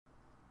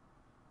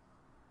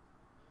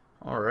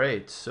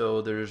Alright,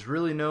 so there's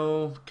really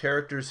no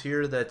characters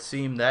here that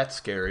seem that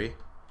scary.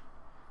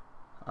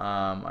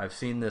 I've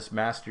seen this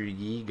Master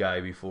Yi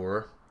guy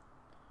before.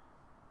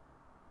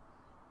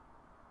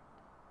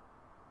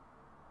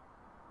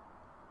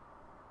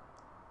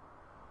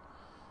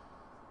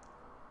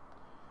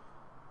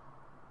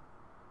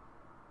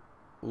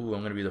 Ooh,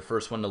 I'm going to be the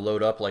first one to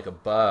load up like a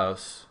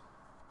Bouse.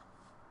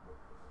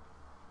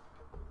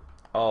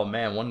 Oh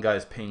man, one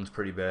guy's ping's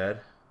pretty bad.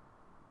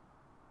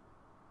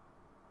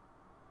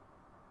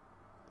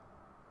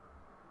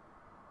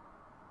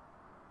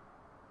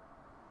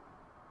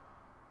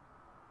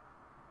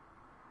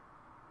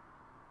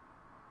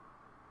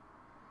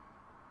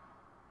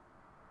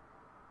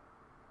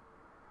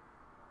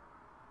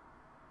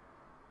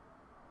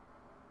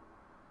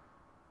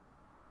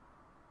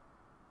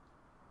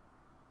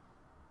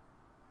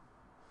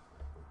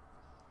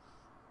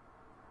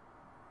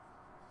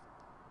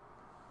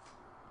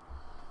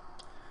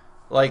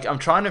 Like, I'm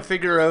trying to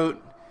figure out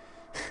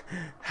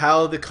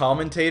how the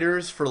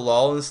commentators for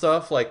LoL and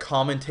stuff, like,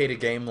 commentate a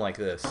game like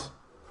this.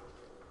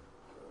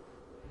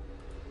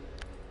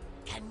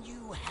 Can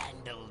you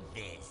handle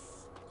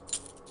this?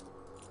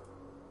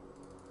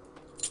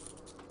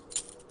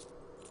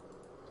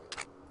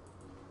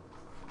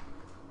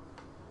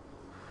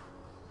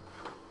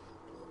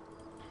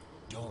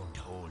 Don't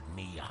hold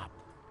me up.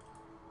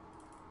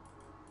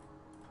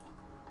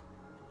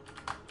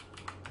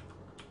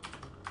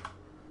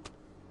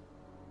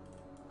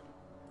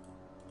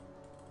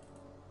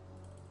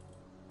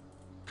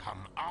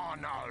 Come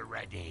on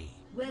already.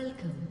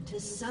 Welcome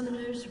to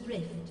Summoner's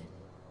Rift.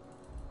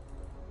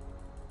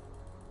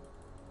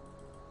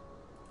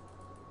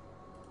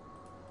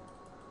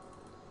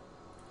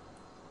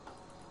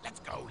 Let's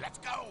go, let's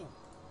go.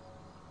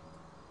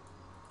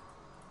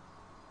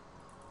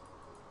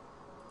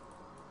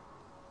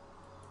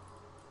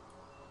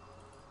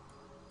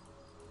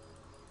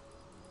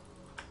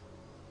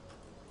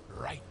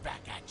 Right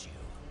back at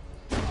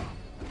you.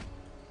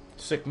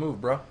 Sick move,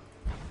 bro.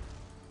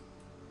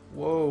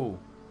 Whoa.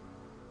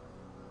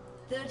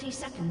 30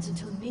 seconds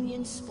until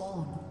minions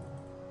spawn.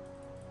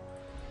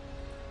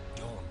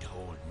 Don't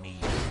hold me.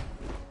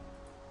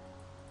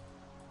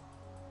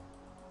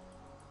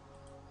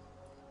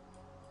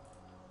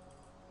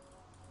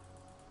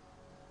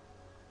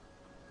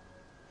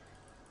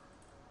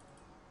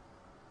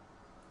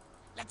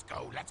 Let's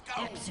go, let's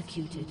go.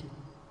 Executed.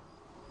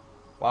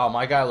 Wow,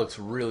 my guy looks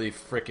really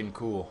freaking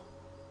cool.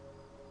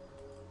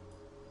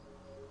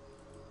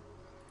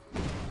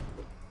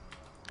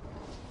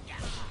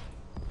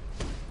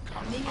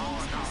 Minions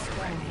have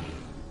spawned.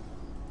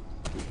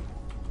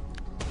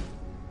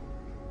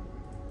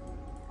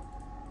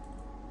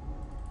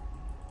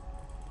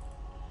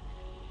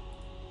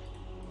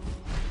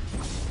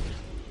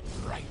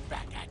 Right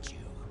back at you.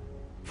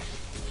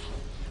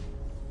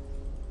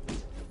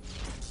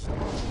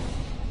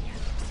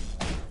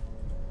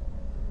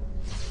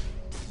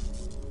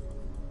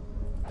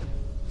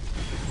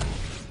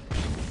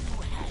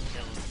 You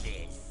handle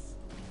this.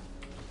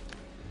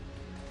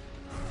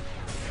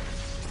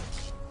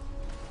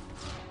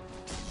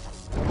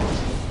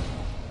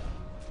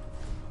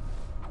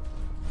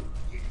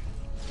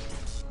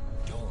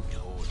 Don't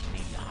hold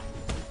me up.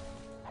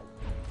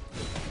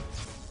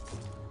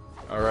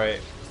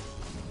 Alright.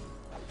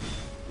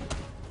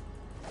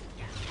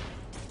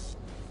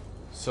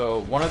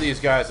 So, one of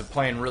these guys is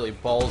playing really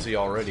ballsy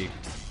already.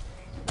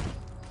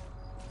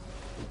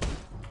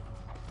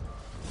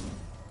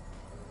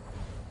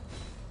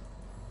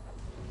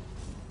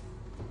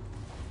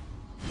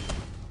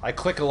 I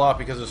click a lot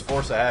because it's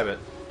force of habit.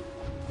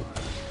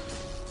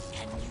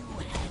 Can you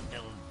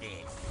handle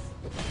this?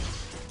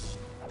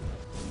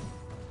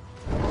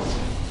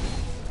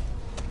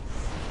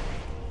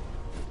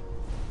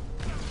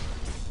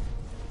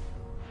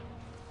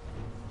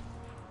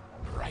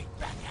 Right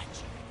back at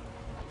you.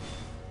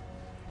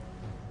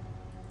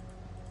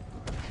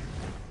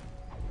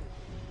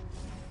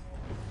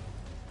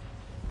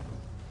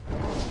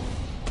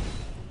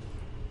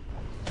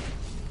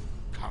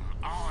 Come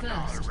on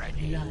First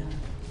already. blood.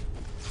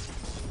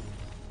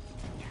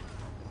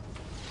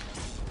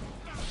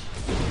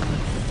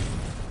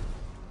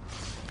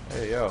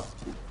 Hey, yo.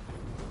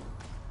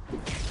 Can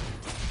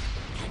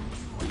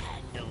you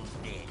handle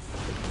this?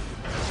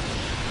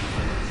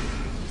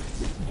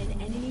 An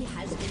enemy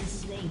has been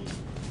slain.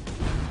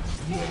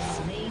 You have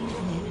slain an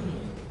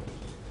enemy.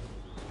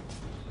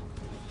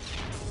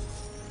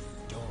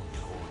 Don't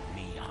hold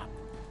me up.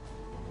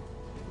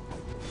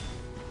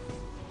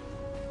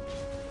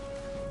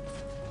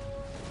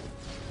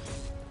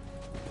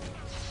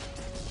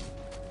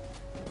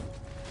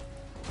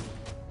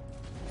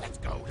 Let's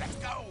go, let's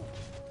go.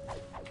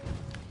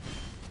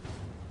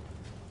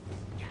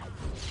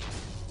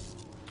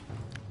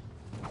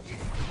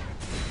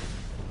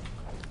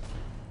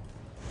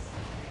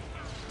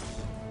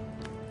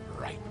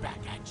 Right back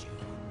at you.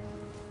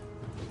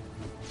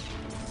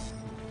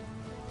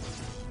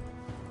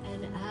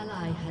 An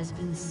ally has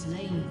been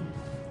slain.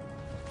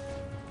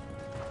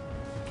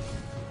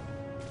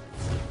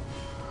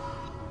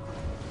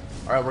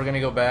 Alright, we're gonna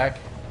go back.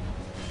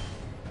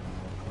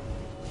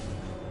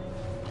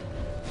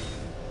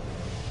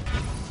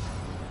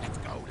 Let's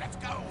go, let's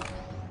go.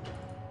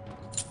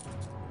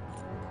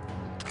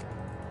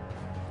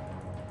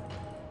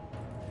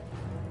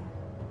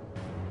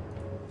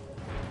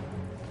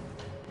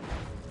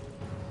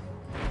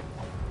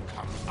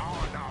 Come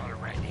on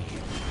already.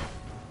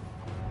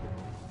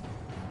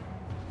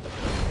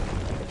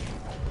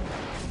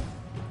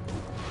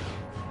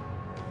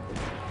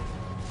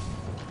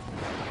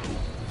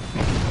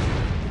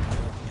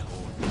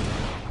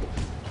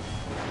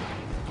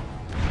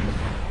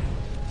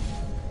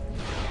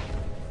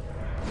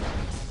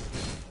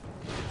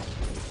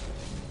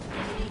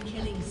 Enemy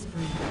killing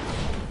spree.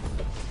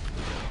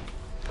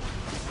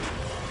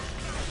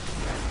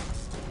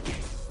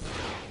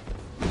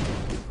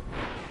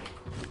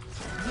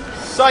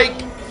 Psych!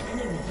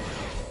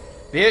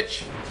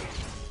 Bitch!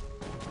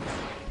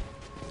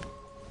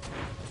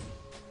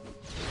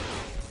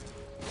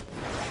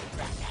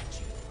 Back at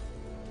you.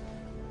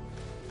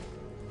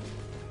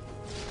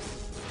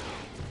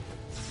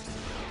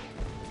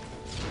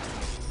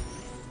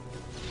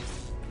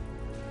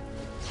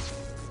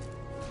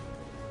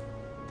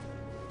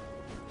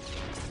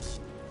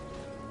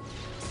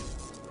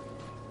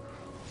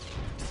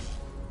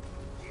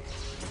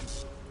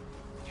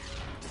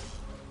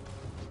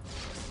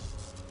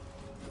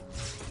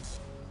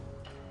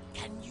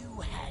 Can you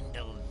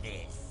handle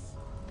this?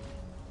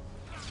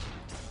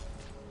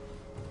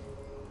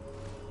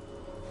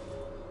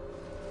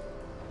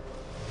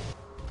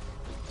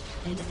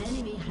 An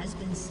enemy has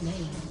been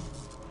slain.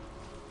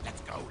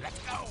 Let's go, let's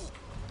go.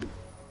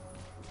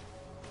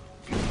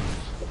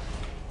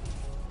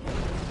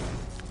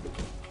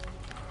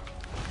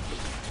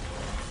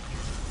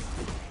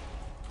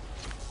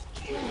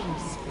 Killing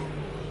spree.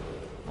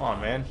 Come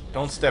on, man.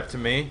 Don't step to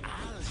me.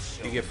 I'll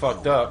show You get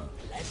fucked up.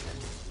 pleasant.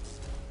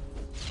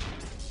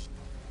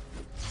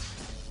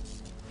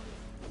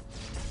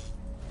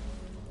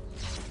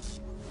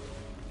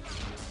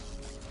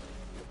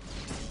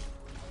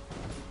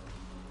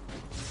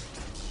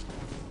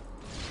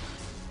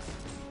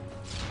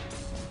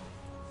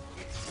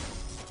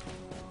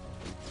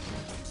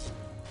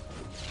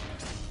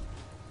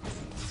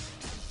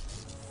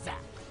 Zap.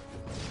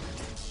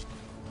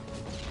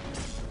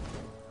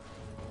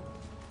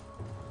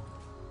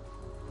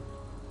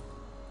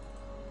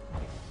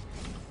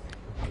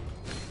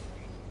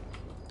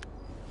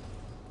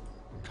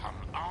 Come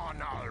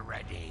on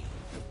already.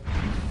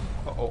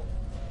 Uh-oh.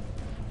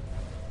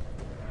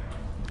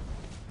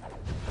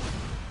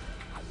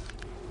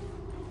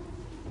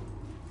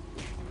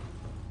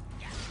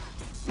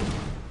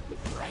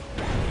 Right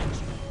back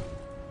at you.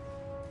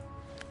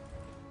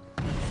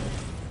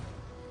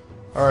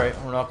 Alright,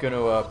 we're not going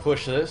to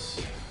push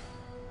this.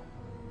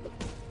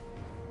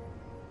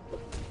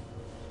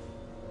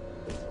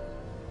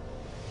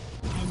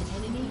 An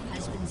enemy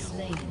has been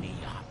slain. Me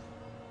up.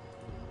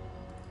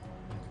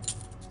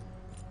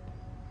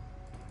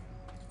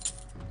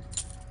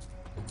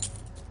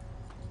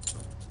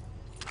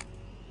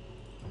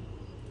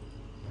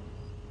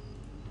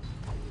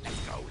 Let's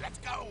go, let's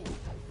go.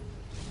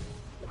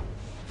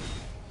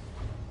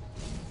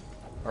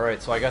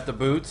 Alright, so I got the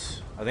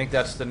boots. I think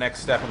that's the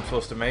next step I'm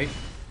supposed to make.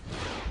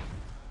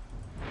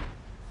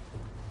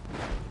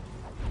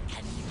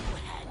 Can you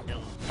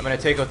handle I'm going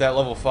to take out that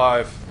level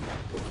 5.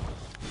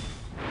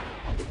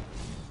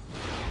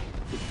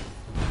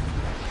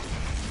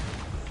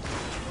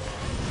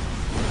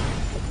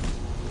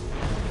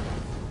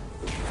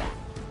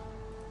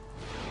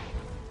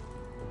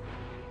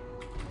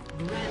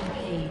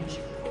 Rampage.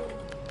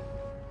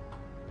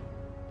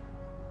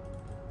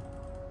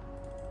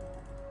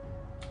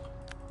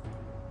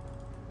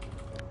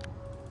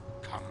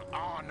 Come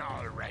on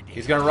already.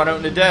 He's going to run out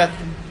into death.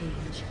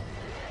 Rampage.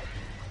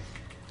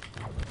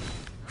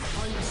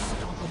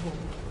 Unstoppable.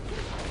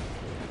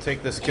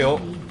 Take this kill.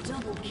 Enemy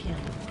double kill.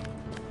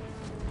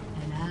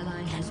 An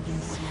ally has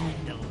been slain.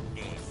 Handle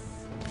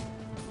this.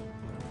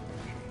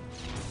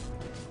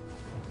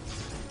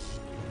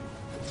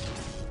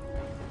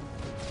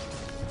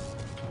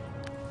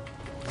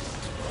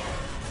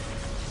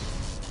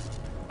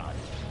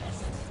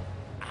 Unpleasant.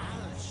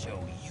 I'll show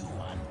you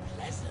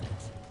unpleasant.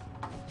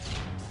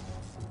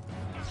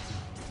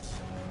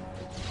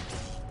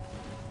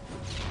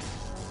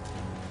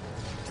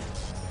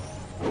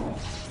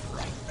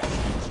 Right back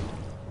at you.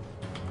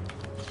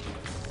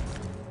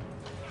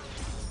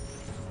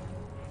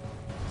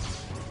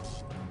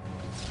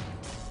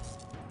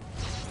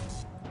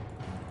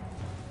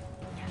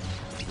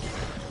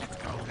 Let's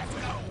go, let's go.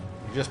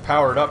 You just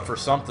powered up for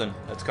something.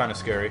 That's kind of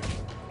scary.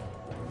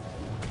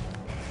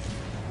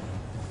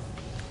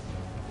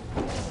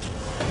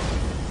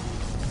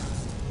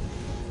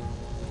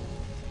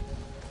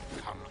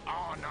 Come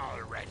on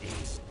already.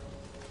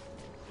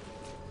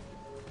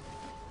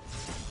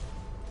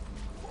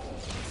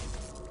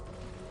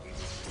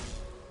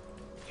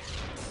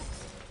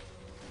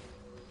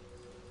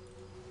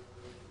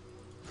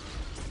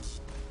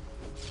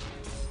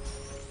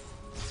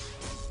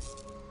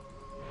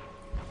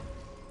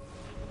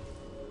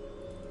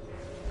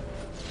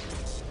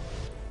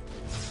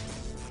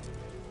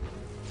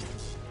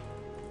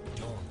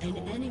 An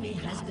enemy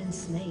has been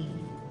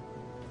slain.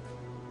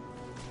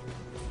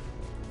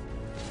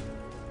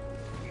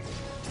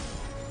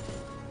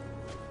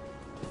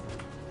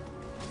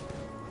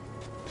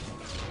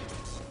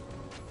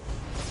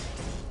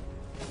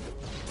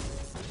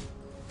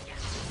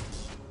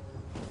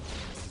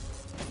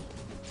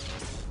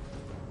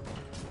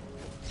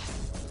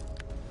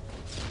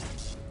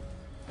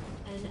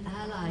 An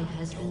ally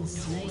has been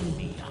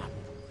slain.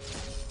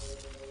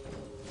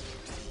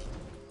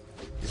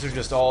 These are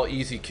just all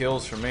easy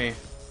kills for me.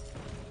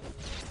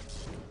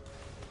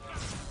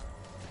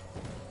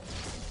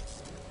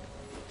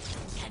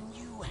 Can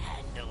you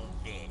handle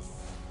this?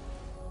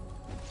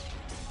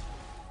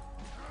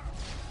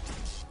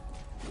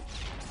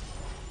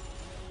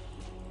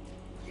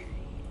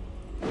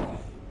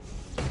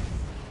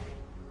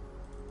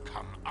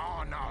 Come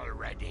on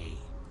already.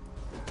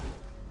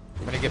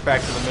 I'm gonna get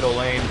back to the middle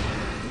lane.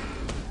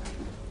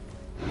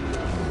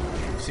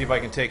 See if I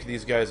can take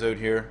these guys out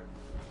here.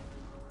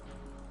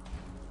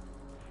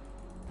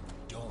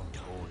 Don't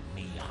hold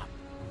me up.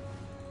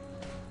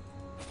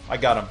 I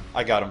got him.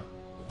 I got him.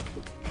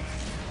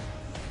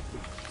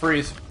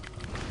 Freeze.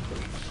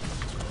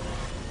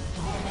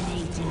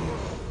 Dominating.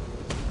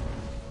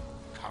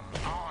 Come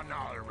on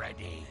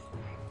already.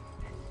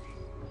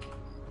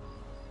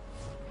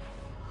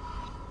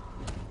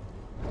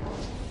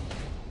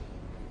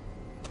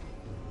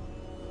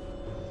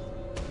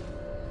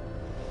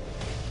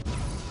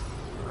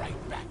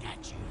 Right back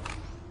at you.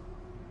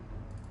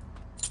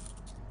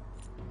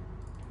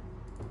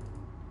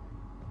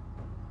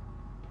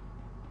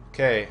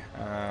 Okay.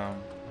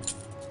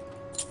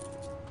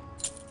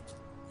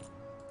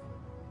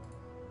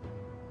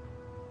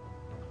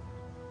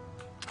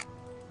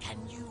 Can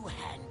you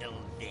handle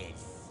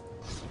this?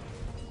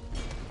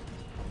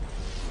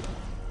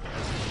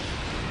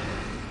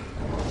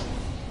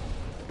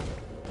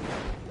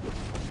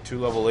 Two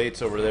level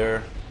 8s over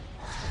there.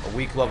 A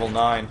weak level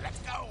 9. Let's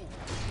go.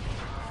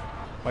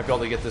 Might be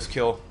able to get this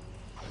kill.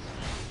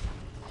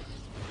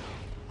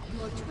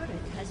 Your turret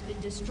has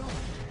been destroyed.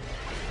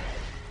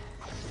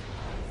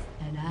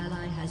 An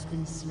ally has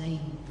been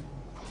slain.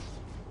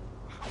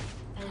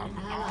 An Come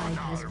ally on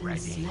has been already.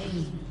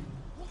 slain.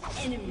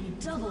 Enemy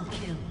double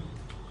kill.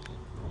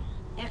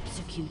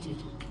 Executed.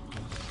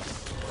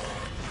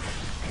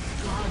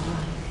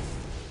 Godlike.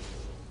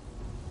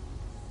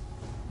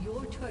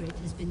 Your turret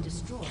has been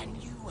destroyed. Can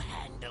you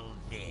handle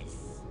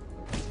this?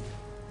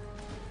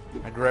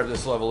 I grab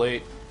this level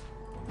 8.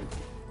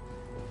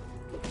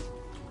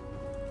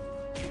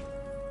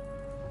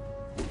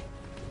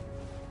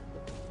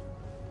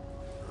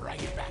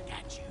 Right back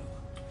at you.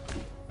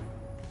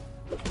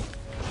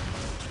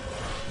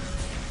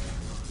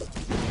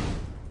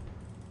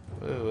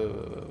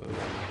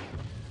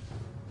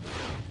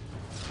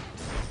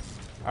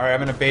 Alright, I'm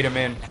gonna bait him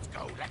in. Let's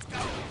go. Let's go.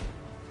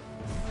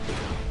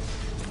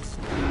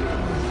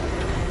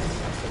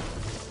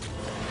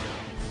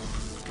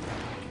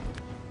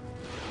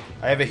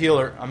 I have a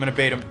healer. I'm gonna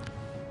bait him.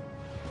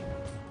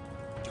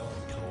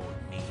 Don't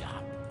hold me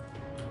up.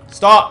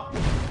 Stop!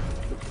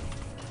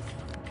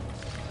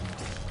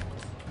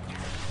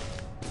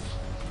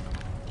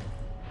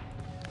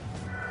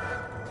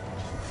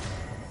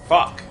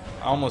 Fuck.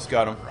 I almost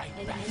got him. Right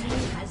An back.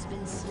 enemy has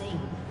been slain.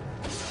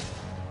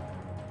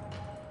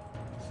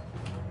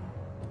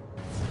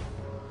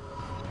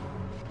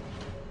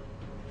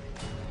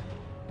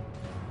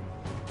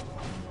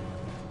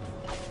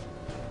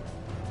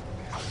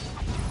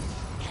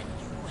 Can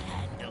you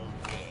handle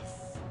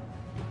this?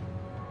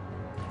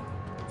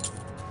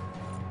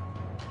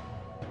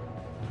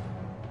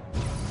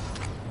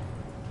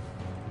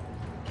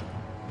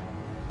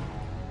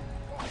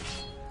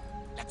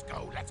 Let's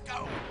go. Let's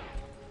go.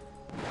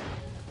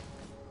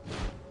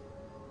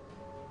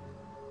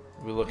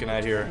 What are we looking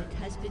at here? Turret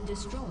has been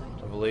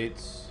destroyed. Level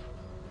 8s.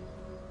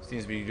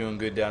 Seems to be doing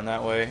good down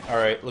that way.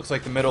 Alright, looks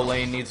like the middle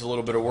lane needs a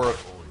little bit of work.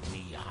 Hold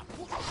me up.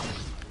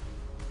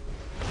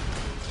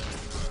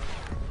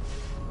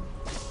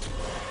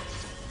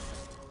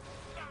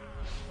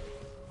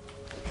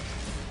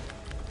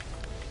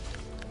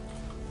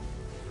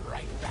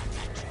 Right back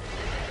at you.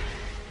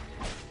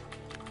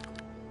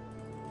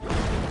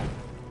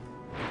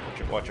 Watch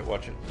it, watch it,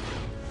 watch it.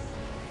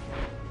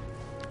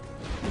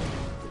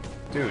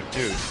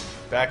 Dude,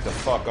 back the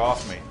fuck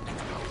off me.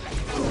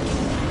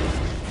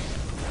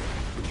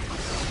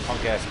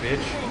 Punk ass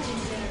bitch.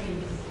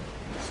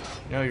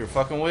 You know who you're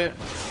fucking with?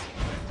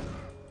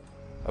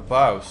 A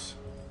Bouse.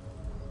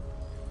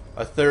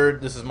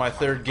 This is my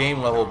third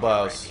game level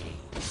Bouse. Has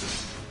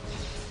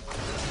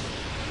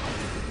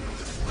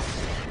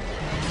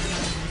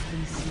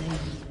been slain.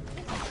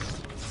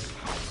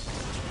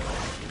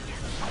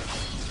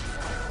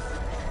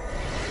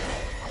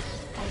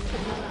 An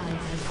ally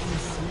has been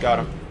slain. Got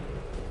him.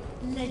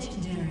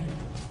 Legendary.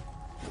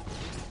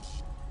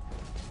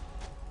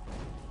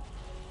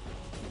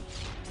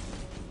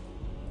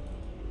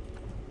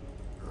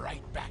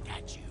 Right back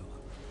at you.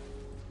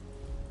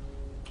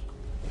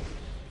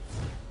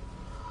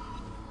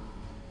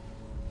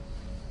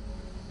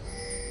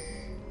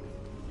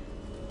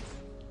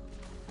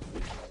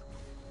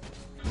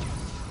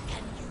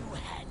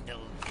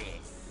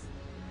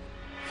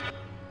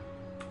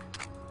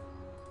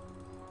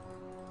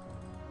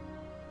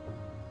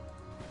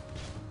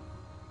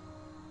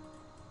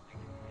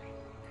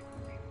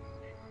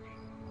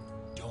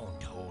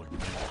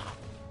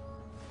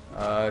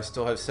 I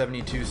still have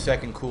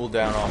 72-second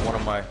cooldown on one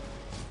of my...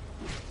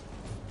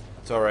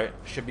 It's alright.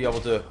 Should be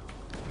able to...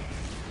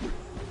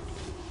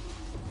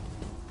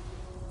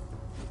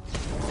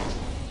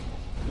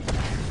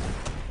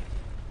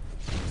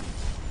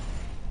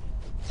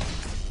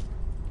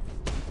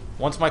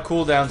 Once my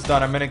cooldown's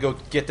done, I'm gonna go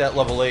get that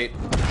level 8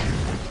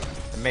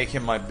 and make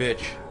him my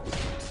bitch.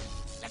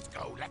 Let's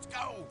go, let's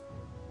go.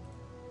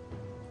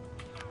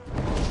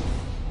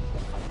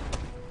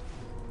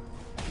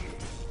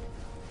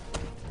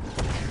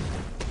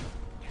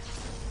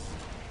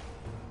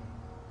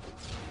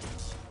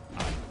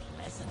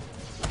 Unpleasant.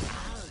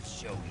 I'll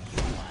show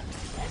you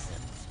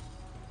unpleasant.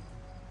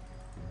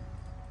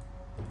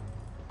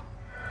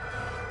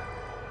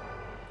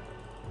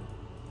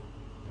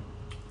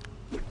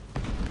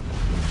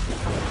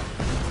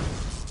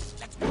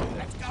 Let's go,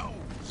 let's go.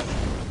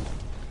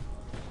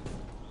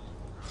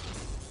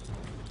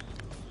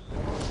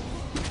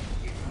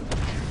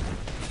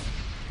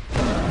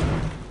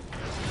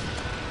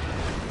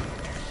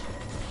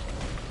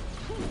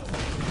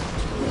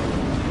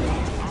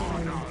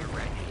 On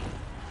already.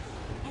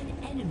 An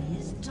enemy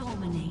is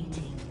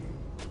dominating.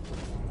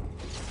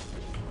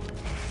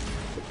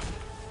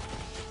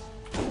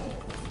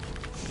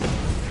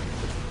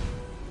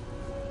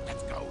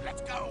 Let's go,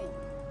 let's go.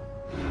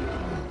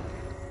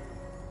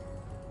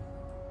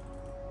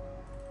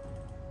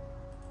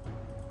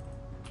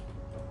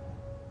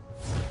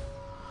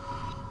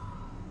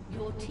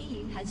 Your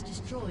team has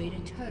destroyed a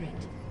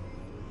turret.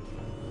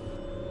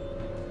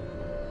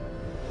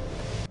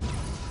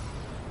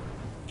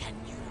 Can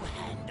you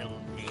handle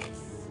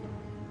this?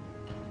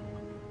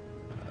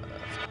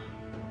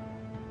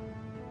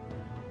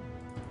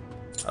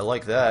 I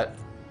like that.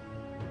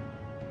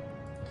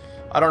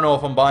 I don't know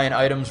if I'm buying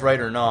items right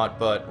or not,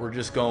 but we're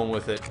just going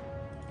with it.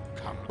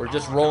 Come We're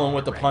just on rolling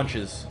with the already.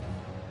 punches.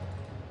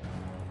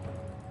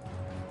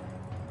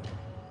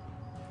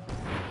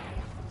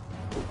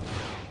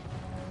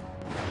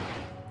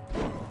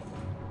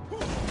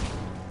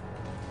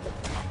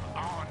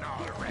 On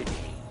already.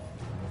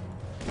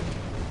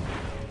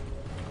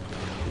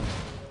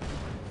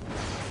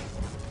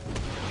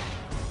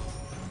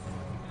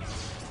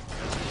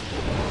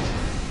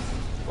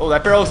 Oh,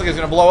 that barrel looks like it's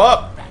gonna blow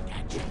up. Back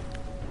at you.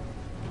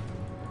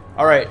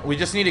 Alright, we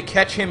just need to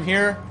catch him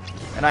here,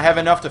 and I have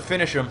enough to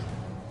finish him.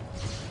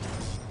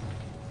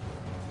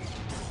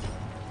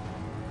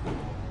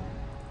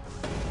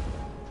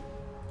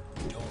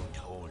 Don't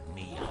hold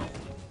me up.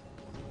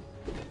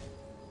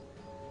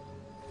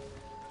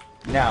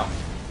 Now,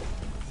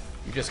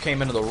 you just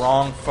came into the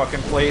wrong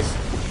fucking place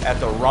at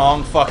the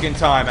wrong fucking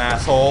time,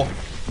 asshole.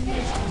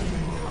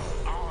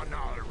 On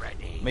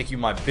already. Make you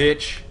my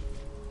bitch.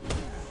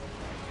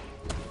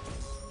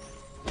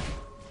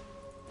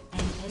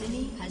 An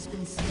enemy has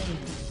been slain.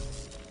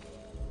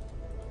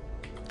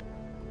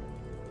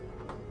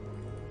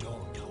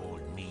 Don't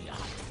hold me up.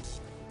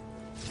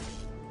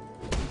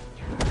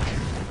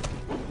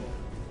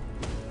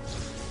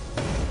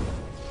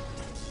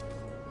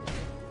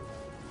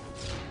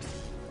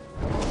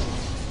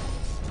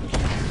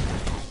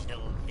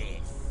 Handle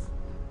this.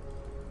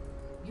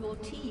 Your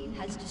team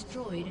has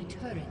destroyed a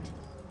turret.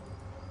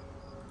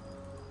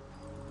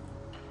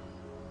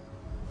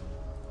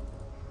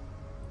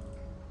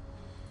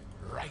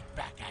 Right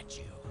back at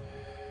you.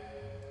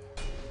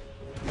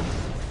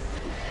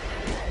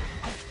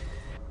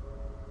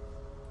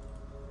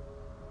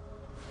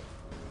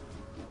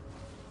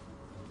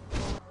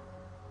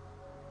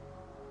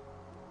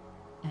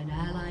 An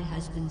ally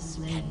has been Can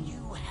slain.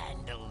 you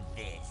handle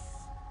this?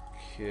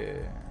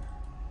 Okay.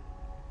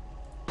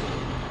 So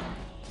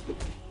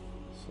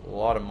a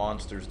lot of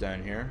monsters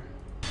down here.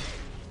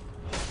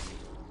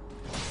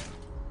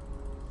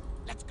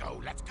 Let's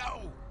go, let's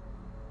go.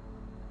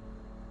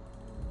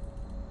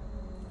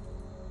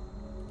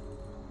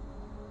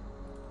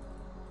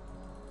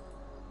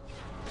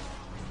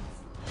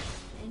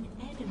 An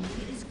enemy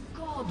is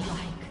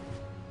godlike.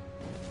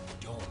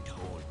 Don't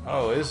hold me.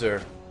 Oh, is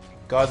there?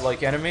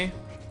 Godlike enemy?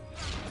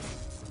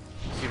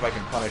 See if I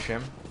can punish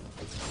him.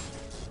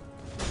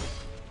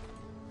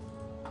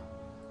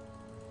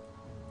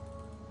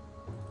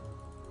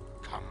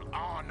 Come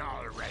on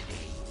already.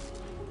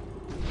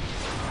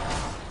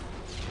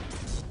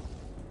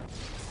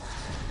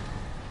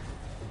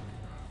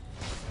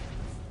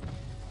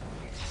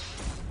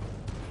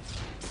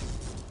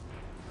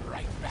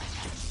 Right back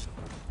at you.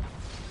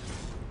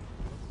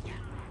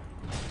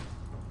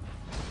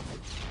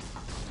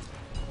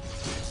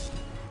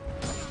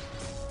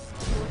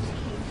 Your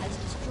team has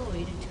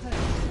destroyed a turret.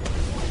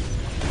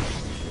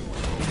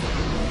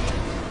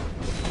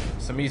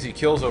 Some easy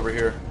kills over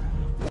here.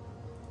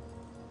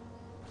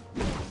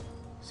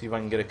 See if I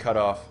can get a cut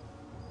off.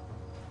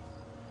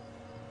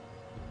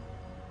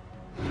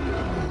 An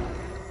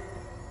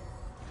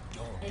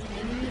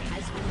enemy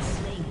has been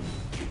slain.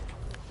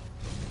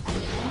 An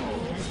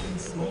enemy has been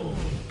slain.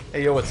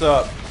 Hey yo, what's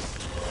up?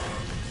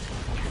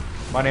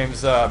 My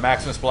name's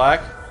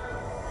MaximusBlack.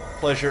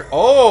 Pleasure.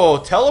 Oh,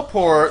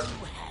 teleport! You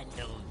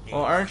handle this.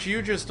 Well, aren't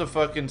you just a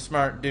fucking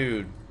smart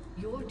dude?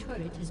 Your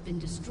turret has been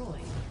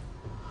destroyed.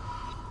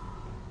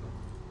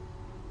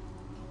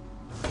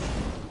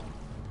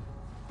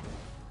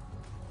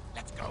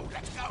 Let's go,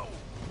 let's go.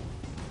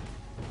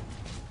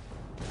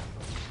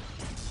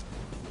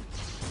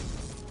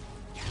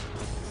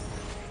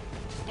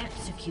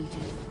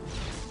 Executed.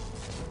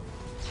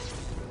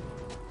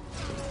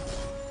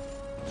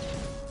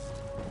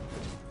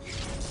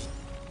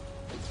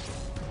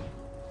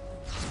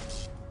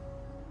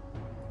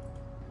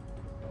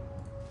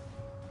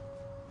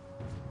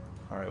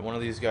 Alright, one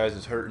of these guys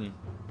is hurting.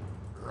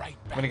 Right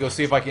I'm back. gonna go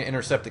see if I can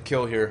intercept the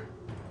kill here.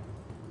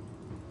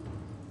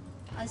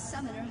 A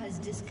summoner has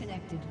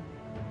disconnected.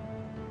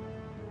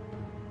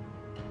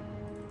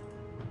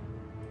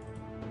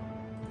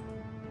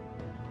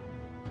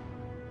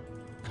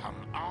 Come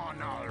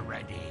on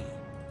already.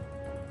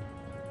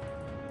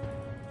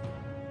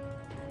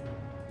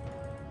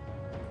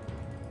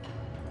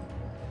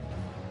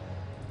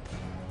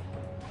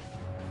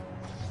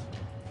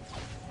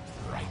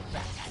 Right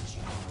back at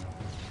you.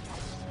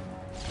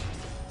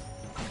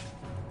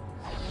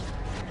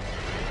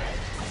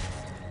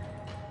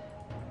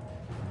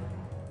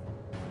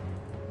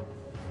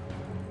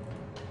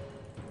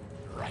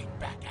 Right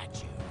back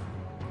at you.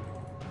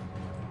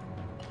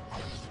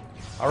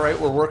 Alright,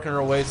 we're working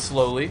our way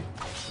slowly.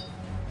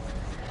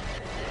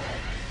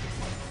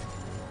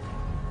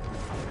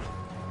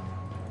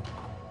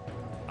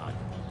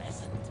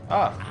 Unpleasant.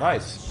 Ah,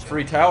 nice.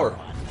 Free tower.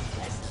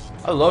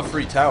 I love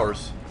free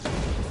towers.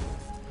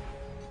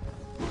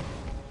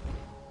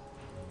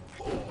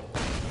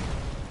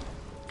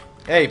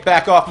 Hey,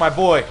 back off my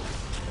boy.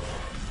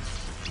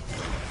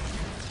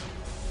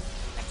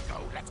 Let's go,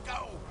 let's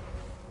go.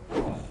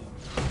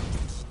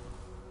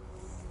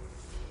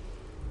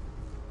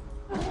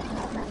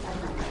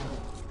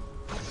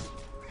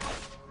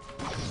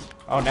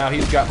 Oh, now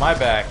he's got my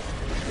back.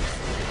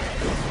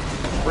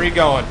 Where you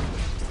going?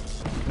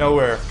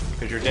 Nowhere,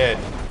 because you're dead.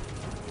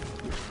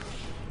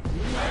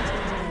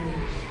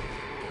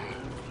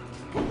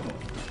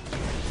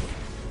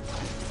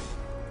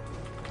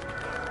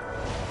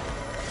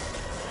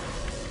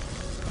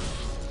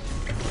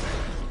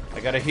 I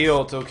gotta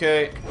heal, it's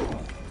okay.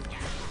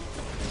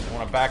 I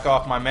wanna back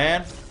off my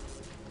man.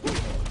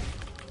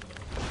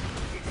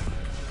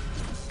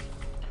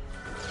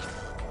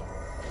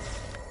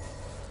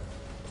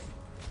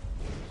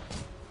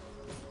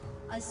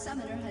 A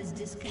summoner has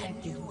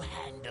disconnected. You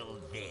handle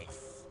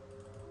this.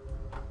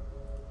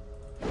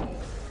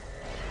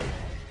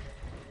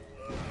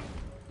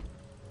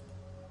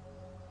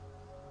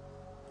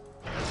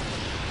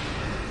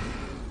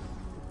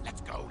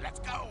 Let's go, let's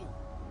go.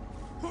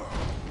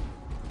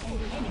 An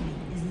enemy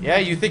is Yeah,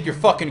 you think you're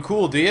fucking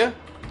cool, do you?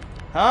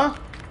 Huh?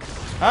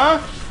 Huh?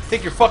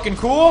 Think you're fucking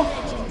cool?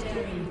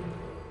 legendary.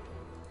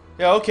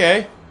 Yeah,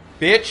 okay.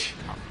 Bitch.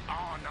 Come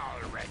on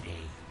already.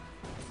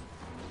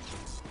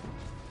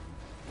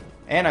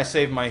 And I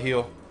saved my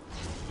heal.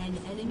 An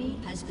enemy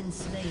has been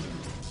slain.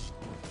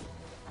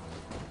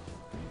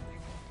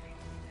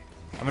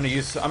 I'm gonna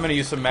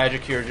use some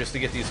magic here just to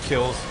get these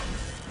kills.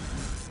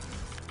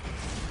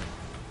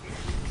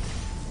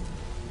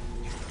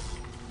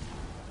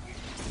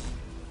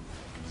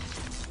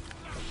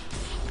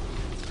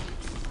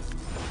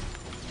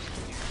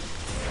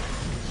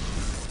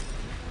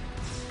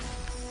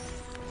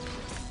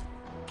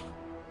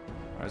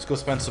 Alright, let's go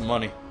spend some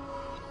money.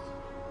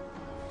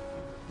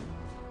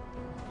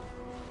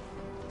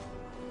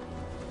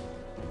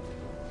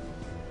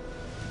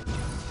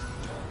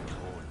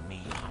 Hold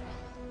me up.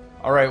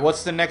 Alright,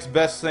 what's the next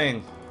best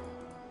thing?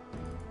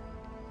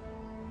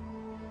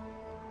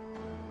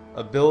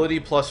 Ability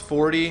plus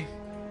 40.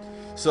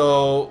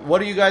 So, what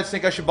do you guys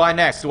think I should buy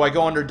next? Do I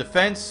go under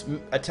defense,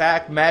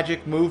 attack,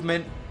 magic,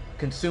 movement,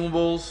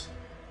 consumables?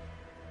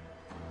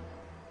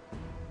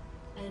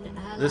 An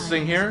ally This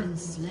thing here?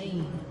 has been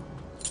slain.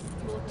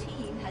 Your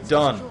team has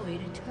Done.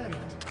 destroyed a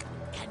turret.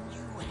 Can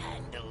you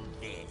handle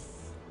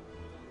this?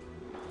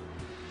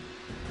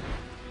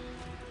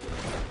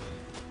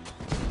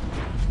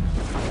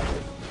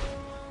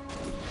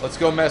 Let's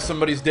go mess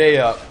somebody's day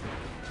up.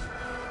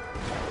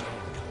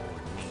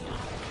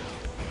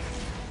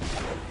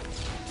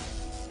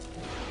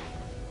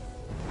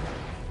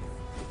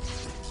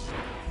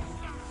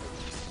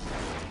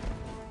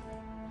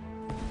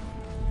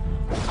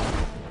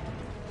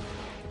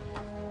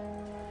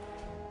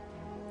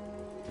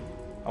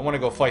 I want to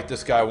go fight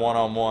this guy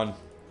one-on-one.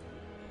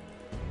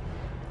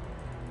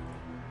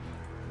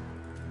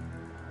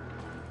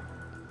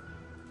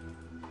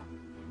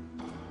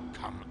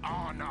 Come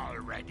on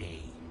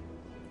already.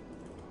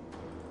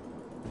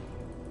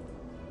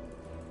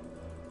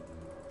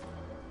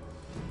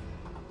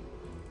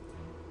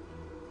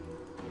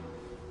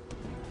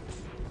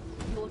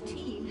 Your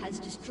team has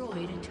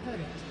destroyed a turret.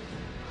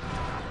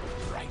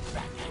 Right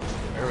back at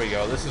you. There we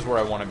go. This is where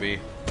I want to be.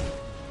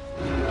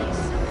 A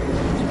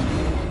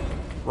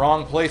summoner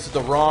Wrong place at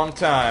the wrong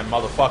time,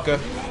 motherfucker.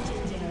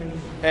 legendary.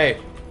 Hey,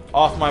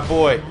 off my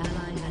boy. An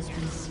ally has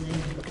been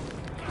slain.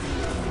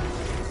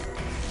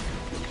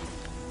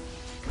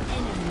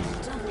 Enemy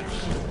double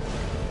kill.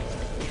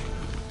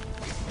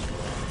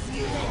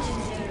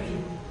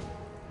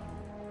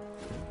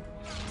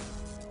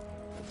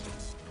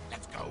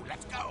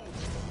 go.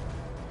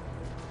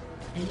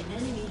 An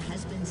enemy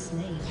has been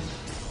slain.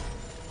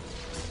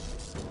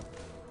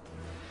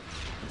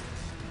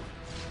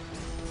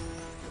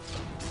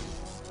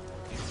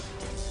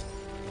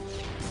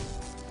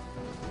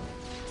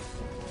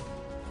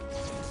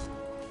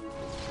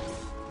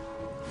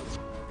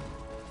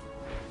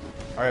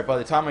 Alright, by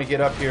the time I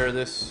get up here,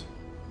 this...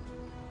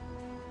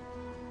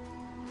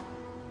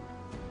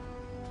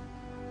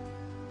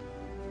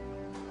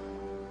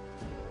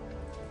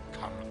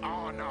 Come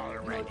on Your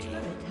already.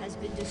 turret has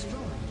been destroyed.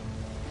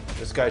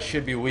 This guy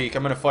should be weak.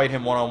 I'm gonna fight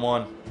him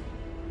one-on-one.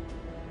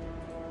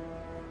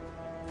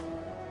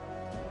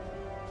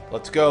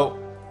 Let's go.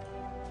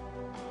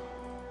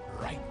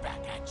 Right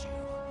back at you.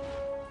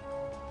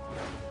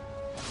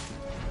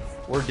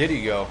 Where did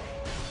he go?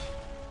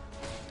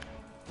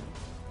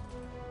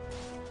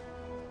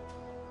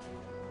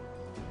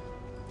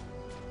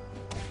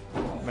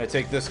 I'm gonna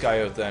take this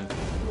guy out then.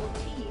 Your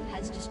team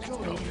has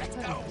destroyed a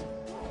turret.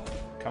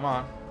 Come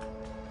on.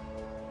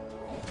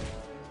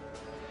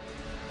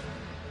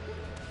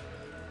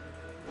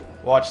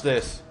 Watch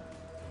this.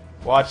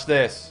 Watch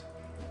this.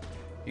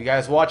 You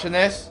guys watching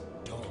this?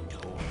 Don't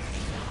hold me.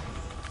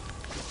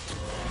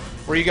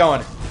 Where you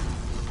going?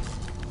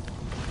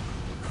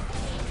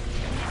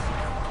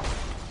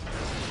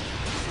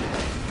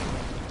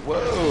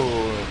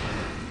 Whoa.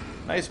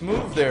 Nice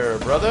move there,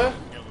 brother.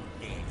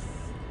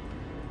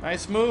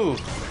 Nice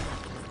move.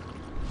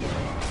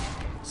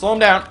 Slow him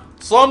down.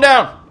 Slow him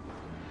down.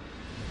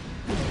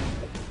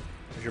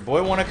 Does your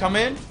boy want to come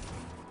in?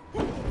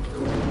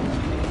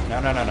 No,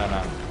 no, no, no,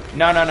 no.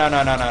 No, no, no,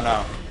 no, no, no,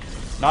 no.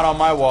 Not on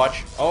my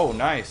watch. Oh,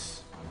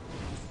 nice.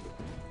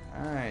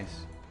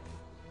 Nice.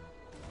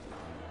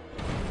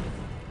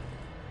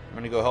 I'm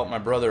gonna go help my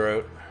brother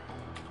out.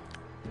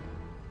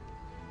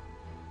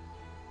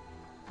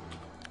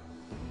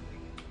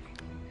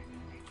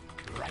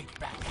 Right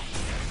back at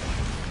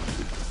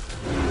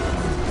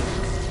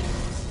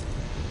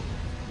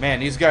Man,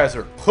 these guys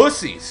are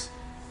pussies.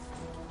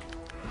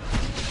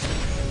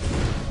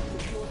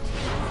 Your team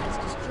has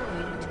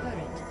destroyed a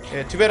turret.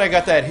 Yeah, too bad I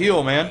got that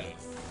heal, man.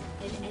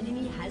 An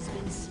enemy has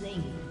been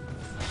slain.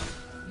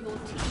 Your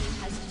team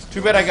has destroyed.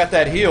 Too bad I got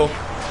that heal.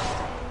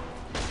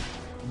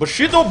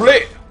 Bushido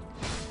Blade!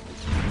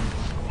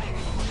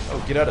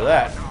 Oh, get out of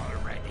that.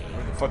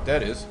 Where the fuck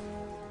that is.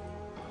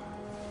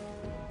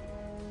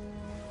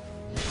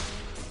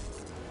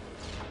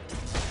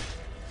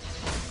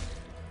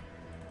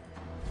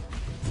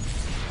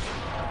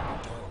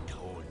 Don't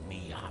hold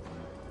me up.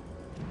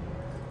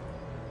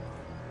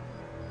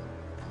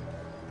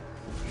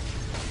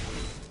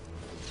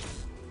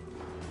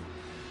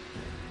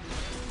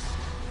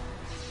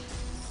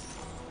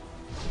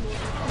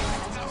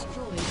 has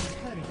destroyed a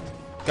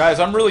turret. Guys,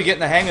 I'm really getting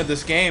the hang of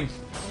this game.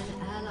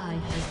 An ally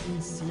has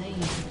been slain.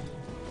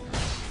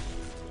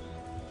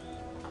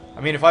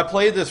 I mean, if I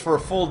played this for a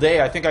full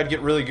day, I think I'd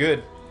get really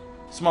good.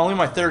 It's only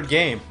my third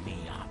game. Me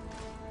up.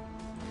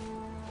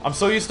 I'm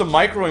so used to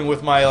microing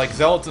with my like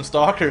zealots and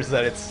stalkers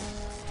that it's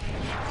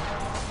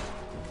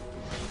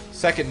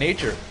second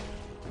nature.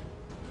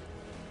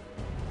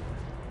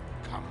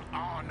 Come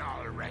on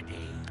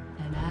already.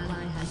 An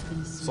ally has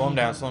been slain. Slow him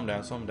down, slow him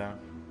down, slow him down.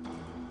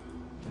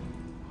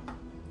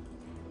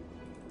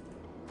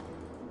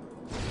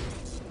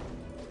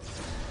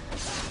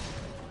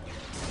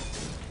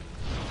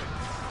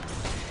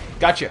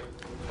 Gotcha!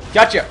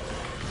 Gotcha!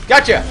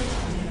 Gotcha!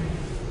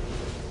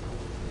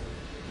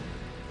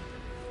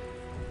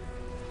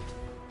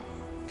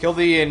 Kill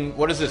the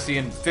what is this? The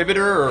inhibitor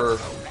or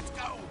Let's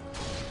go.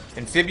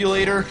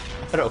 infibulator?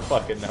 I don't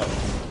fucking know.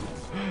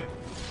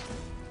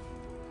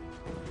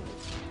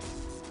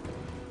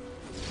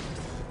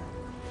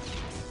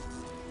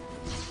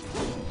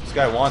 This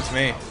guy wants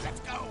me. Let's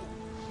go.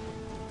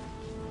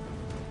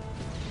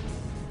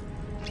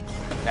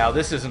 Now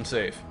this isn't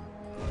safe.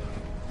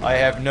 I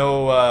have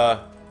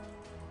no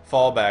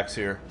fallbacks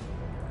here.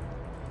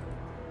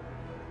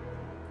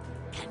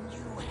 Can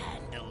you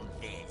handle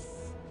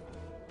this?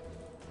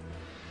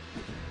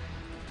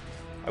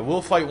 I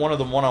will fight one of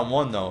them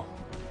one-on-one though.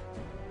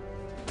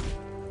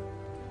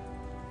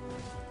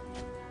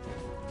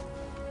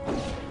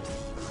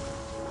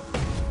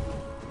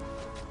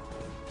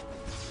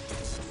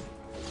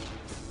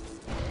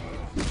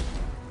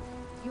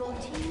 Your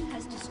team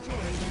has destroyed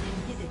an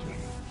inhibitor.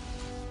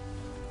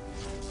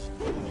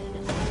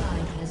 An ally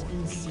has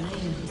been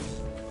slain.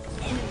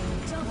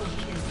 Enemy double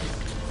kill.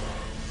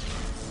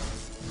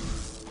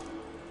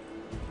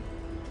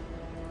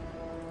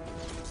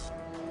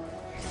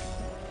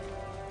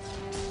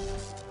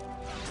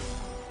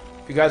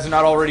 If you guys are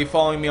not already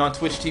following me on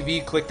Twitch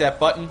TV, click that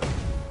button.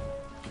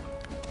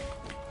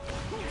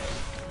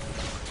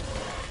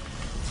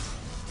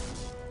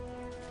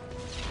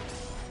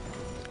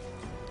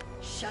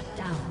 Shut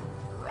down.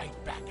 Right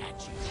back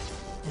at you.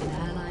 An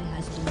ally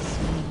has been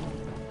slain.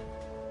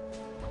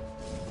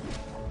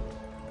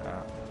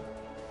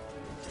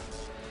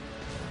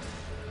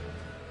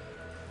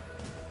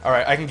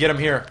 Alright, I can get him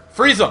here.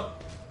 Freeze him!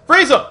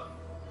 Freeze him!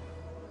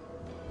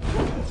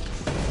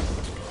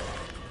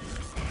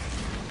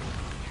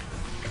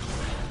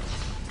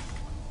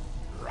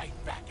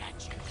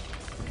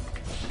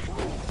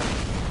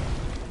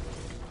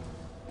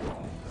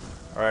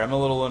 Alright, I'm a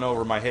little in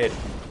over my head.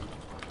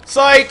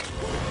 Psych!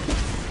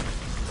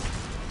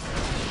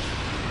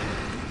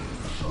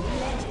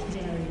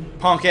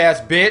 Punk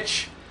ass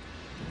bitch.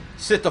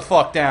 Sit the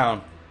fuck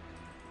down.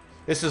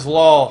 This is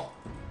LOL.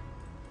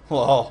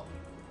 LOL.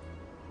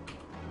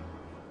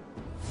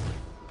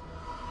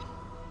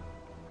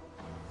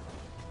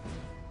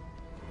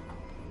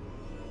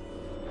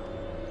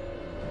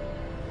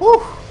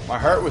 Whew! My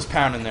heart was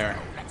pounding there.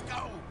 Let's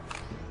go.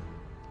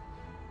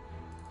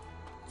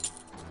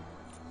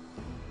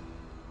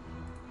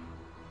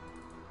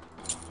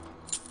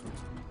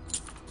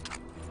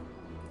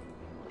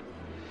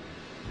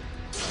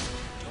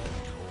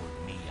 Don't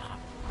hold me up.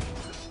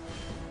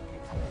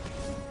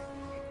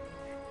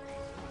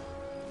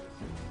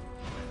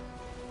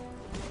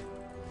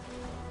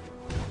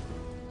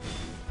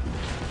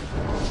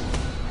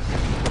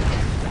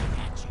 Back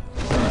at you.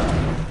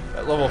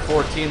 That level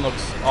 14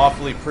 looks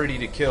awfully pretty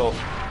to kill.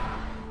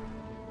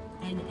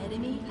 An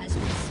enemy has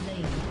been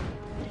slain.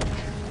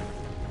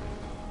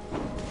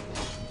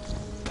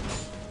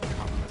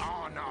 Come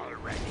on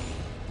already.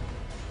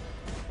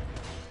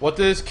 What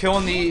does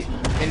killing the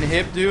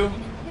inhib do? An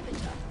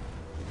inhibitor.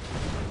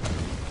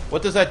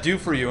 What does that do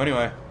for you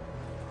anyway?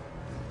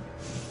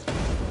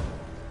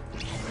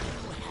 Can you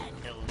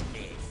handle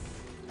this?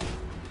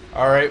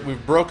 Alright,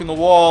 we've broken the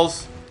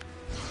walls.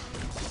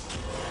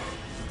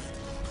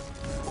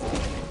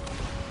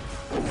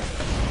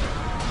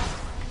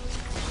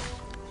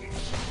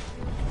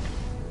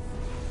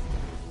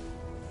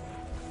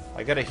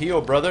 I gotta heal,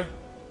 brother.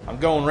 I'm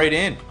going right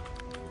in.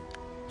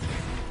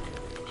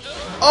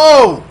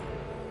 Oh!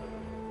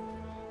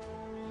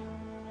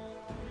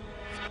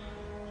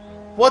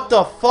 What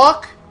the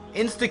fuck?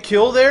 Insta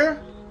kill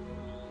there?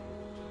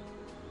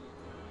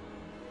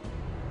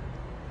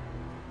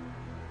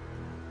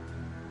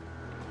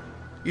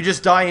 You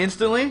just die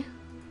instantly?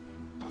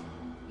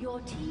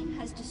 Your team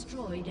has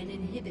destroyed an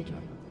inhibitor.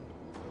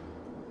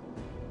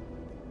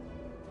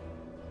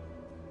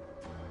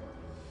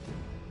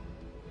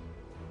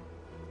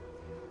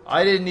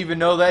 I didn't even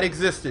know that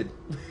existed.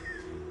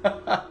 An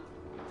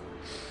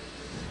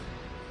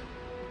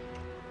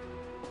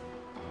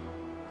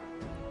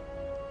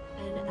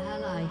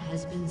ally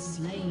has been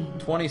slain.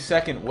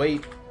 20-second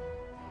wait.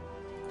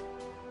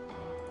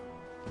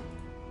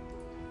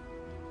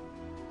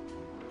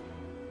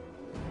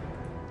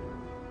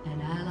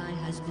 An ally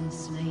has been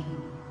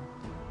slain.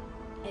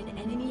 An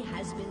enemy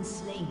has been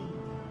slain.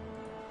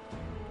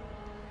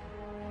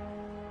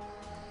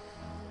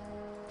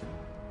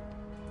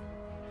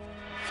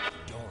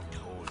 Don't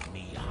hold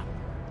me up.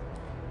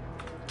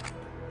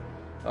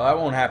 Oh, that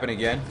won't happen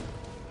again.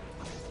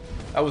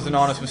 That was an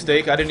honest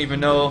mistake. I didn't even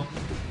know.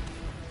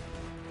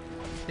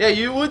 Yeah,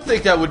 you would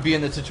think that would be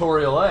in the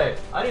tutorial, eh?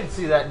 I didn't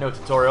see that in no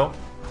tutorial.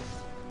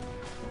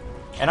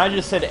 And I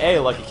just said A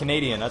like a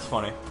Canadian. That's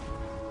funny.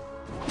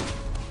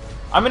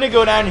 I'm going to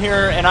go down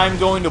here and I'm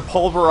going to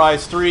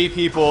pulverize 3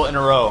 people in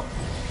a row.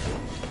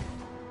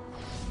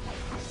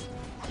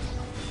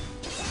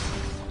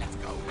 Let's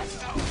go. Let's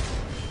go.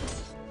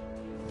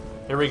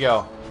 Here we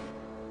go.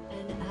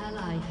 An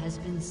ally has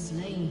been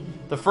slain.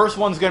 The first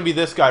one's going to be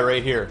this guy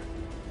right here.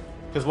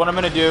 Because what I'm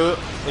going to do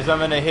is I'm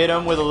going to hit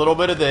him with a little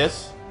bit of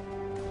this.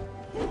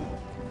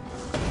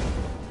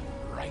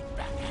 Right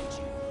back at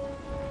you.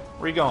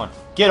 Where you going?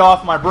 Get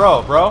off my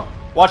bro.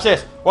 Watch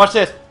this. Watch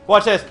this.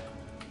 Watch this.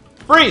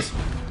 Freeze!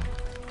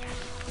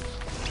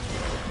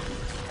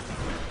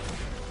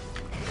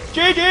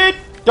 GG!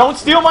 Don't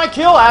steal my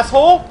kill,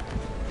 asshole!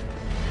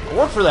 I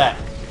work for that.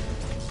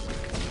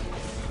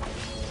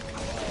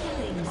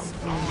 Killing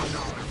spree.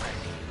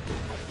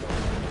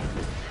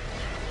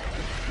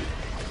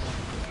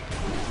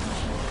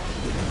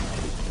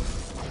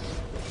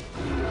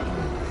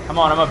 Come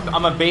on,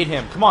 I'm a bait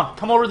him. Come on,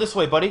 come over this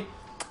way, buddy.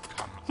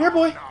 Here,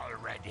 boy.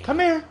 Already. Come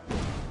here.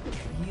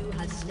 You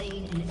have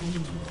slain an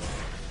enemy.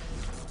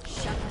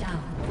 Shut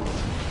down.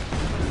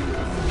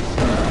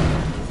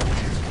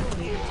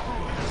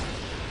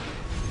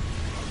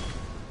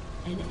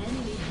 An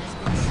enemy has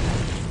been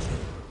slain.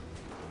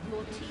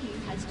 Your team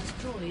has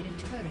destroyed a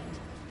turret.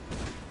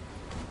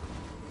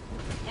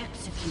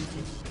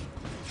 Executed.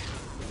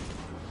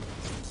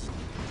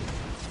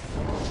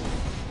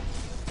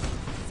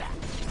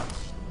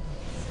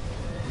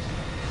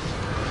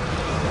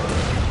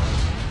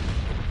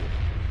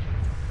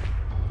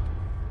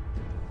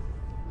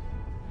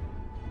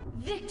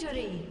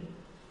 Victory!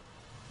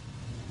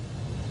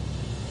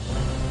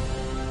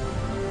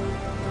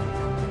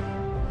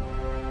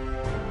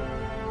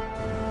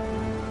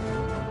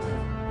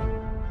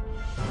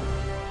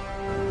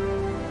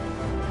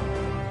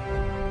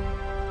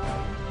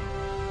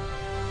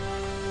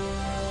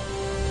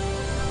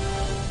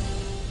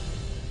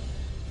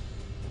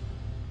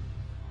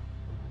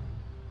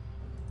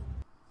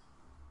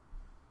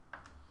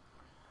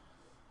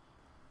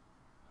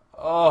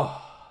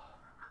 Oh.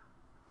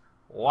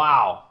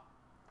 Wow.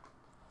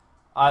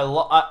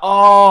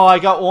 I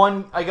got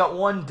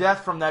one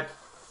death from that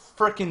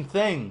frickin'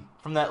 thing,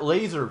 from that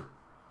laser.